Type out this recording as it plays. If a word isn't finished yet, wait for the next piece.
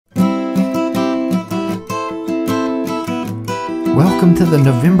Welcome to the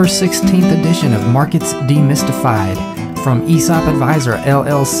November 16th edition of Markets Demystified from ESOP Advisor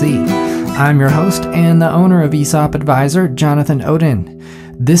LLC. I'm your host and the owner of ESOP Advisor, Jonathan Odin.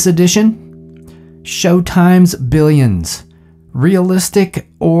 This edition, Showtime's Billions, Realistic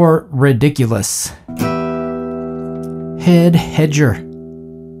or Ridiculous? Hedger.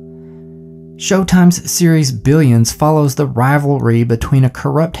 Showtime's series Billions follows the rivalry between a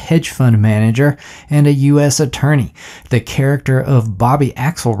corrupt hedge fund manager and a U.S. attorney. The character of Bobby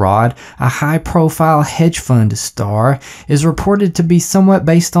Axelrod, a high-profile hedge fund star, is reported to be somewhat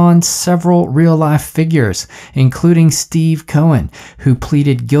based on several real-life figures, including Steve Cohen, who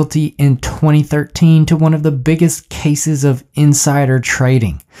pleaded guilty in 2013 to one of the biggest cases of insider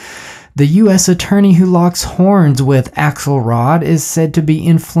trading. The U.S. attorney who locks horns with Axelrod is said to be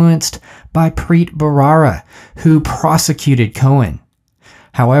influenced by Preet, Bharara, who prosecuted Cohen.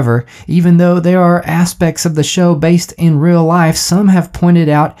 However, even though there are aspects of the show based in real life, some have pointed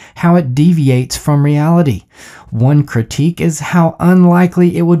out how it deviates from reality. One critique is how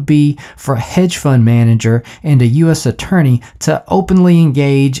unlikely it would be for a hedge fund manager and a U.S. attorney to openly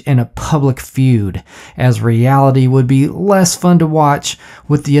engage in a public feud, as reality would be less fun to watch,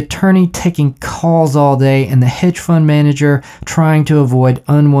 with the attorney taking calls all day and the hedge fund manager trying to avoid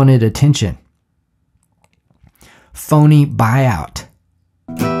unwanted attention. Phony buyout.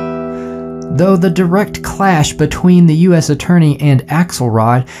 Though the direct clash between the U.S. attorney and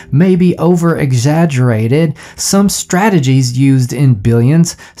Axelrod may be over-exaggerated, some strategies used in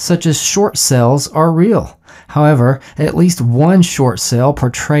Billions, such as short sells, are real. However, at least one short sale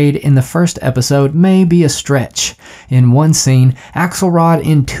portrayed in the first episode may be a stretch. In one scene, Axelrod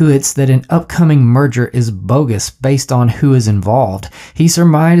intuits that an upcoming merger is bogus based on who is involved. He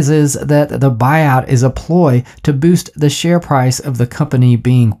surmises that the buyout is a ploy to boost the share price of the company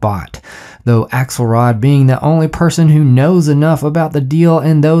being bought. Though Axelrod, being the only person who knows enough about the deal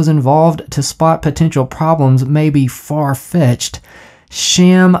and those involved to spot potential problems, may be far-fetched,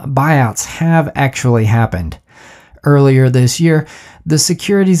 sham buyouts have actually happened. Earlier this year, the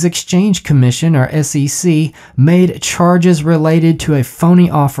Securities Exchange Commission, or SEC, made charges related to a phony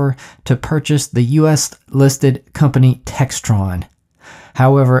offer to purchase the U.S.-listed company Textron.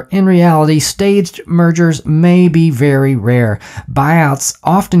 However, in reality, staged mergers may be very rare. Buyouts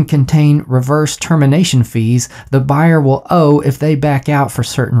often contain reverse termination fees the buyer will owe if they back out for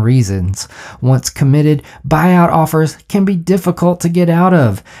certain reasons. Once committed, buyout offers can be difficult to get out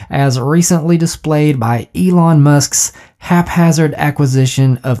of, as recently displayed by Elon Musk's haphazard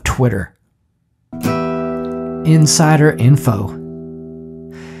acquisition of Twitter. Insider info.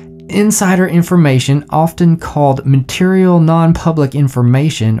 Insider information, often called material non-public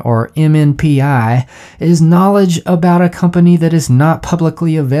information or MNPI, is knowledge about a company that is not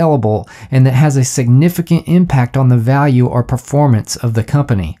publicly available and that has a significant impact on the value or performance of the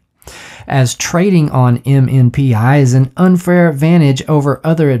company. As trading on MNPI is an unfair advantage over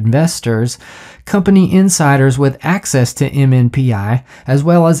other investors, company insiders with access to MNPI, as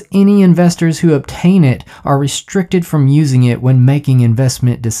well as any investors who obtain it, are restricted from using it when making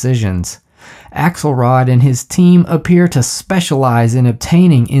investment decisions. Axelrod and his team appear to specialize in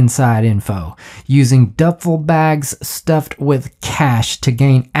obtaining inside info, using duffel bags stuffed with cash to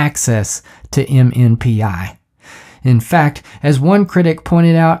gain access to MNPI. In fact, as one critic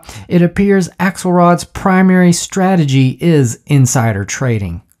pointed out, it appears Axelrod's primary strategy is insider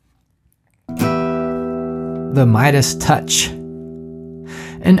trading. The Midas Touch.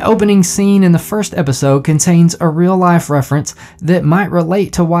 An opening scene in the first episode contains a real-life reference that might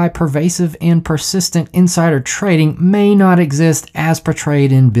relate to why pervasive and persistent insider trading may not exist as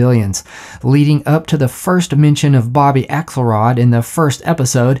portrayed in Billions. Leading up to the first mention of Bobby Axelrod in the first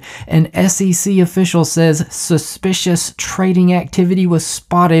episode, an SEC official says suspicious trading activity was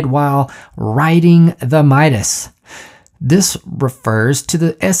spotted while riding the Midas. This refers to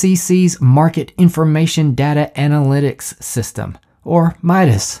the SEC's Market Information Data Analytics System, or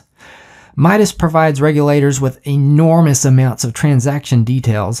MIDAS. MIDAS provides regulators with enormous amounts of transaction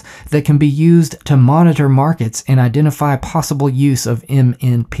details that can be used to monitor markets and identify possible use of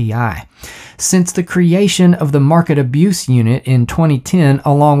MNPI. Since the creation of the Market Abuse Unit in 2010,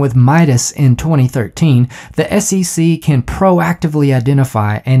 along with MIDAS in 2013, the SEC can proactively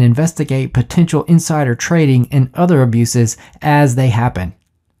identify and investigate potential insider trading and other abuses as they happen.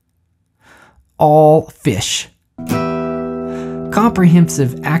 All fish.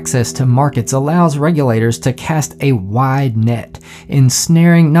 Comprehensive access to markets allows regulators to cast a wide net,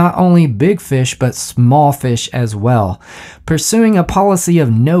 ensnaring not only big fish but small fish as well. Pursuing a policy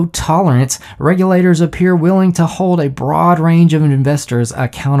of no tolerance, regulators appear willing to hold a broad range of investors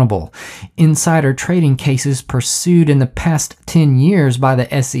accountable. Insider trading cases pursued in the past 10 years by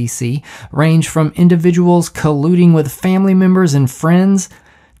the SEC range from individuals colluding with family members and friends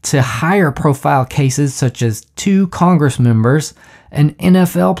to higher profile cases such as 2 Congress members, an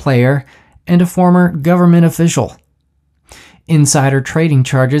NFL player, and a former government official. Insider trading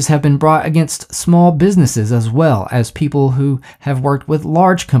charges have been brought against small businesses as well as people who have worked with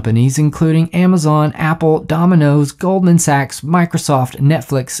large companies including Amazon, Apple, Domino's, Goldman Sachs, Microsoft,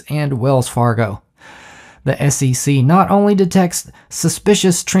 Netflix, and Wells Fargo. The SEC not only detects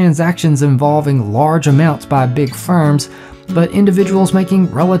suspicious transactions involving large amounts by big firms, but individuals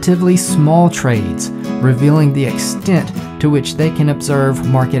making relatively small trades, revealing the extent to which they can observe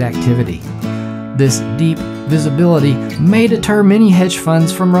market activity. This deep visibility may deter many hedge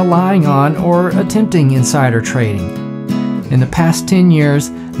funds from relying on or attempting insider trading. In the past 10 years,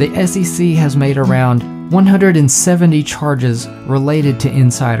 the SEC has made around 170 charges related to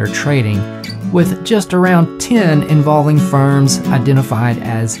insider trading, with just around 10 involving firms identified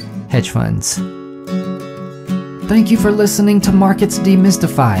as hedge funds. Thank you for listening to Markets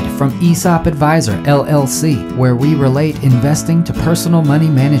Demystified from ESOP Advisor LLC, where we relate investing to personal money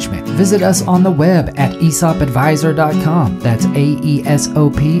management. Visit us on the web at esopadvisor.com. That's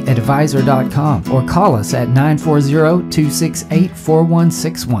AESOP advisor.com, or call us at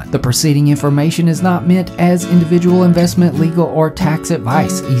 940-268-4161. The preceding information is not meant as individual investment, legal, or tax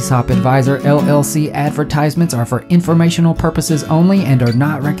advice. ESOP Advisor LLC advertisements are for informational purposes only and are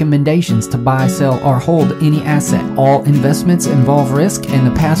not recommendations to buy, sell, or hold any asset. All investments involve risk, and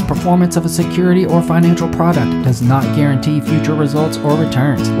the past performance of a security or financial product does not guarantee future results or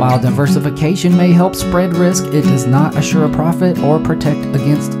returns. While diversification may help spread risk, it does not assure a profit or protect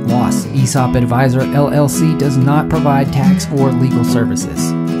against loss. ESOP Advisor LLC does not provide tax or legal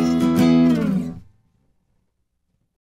services.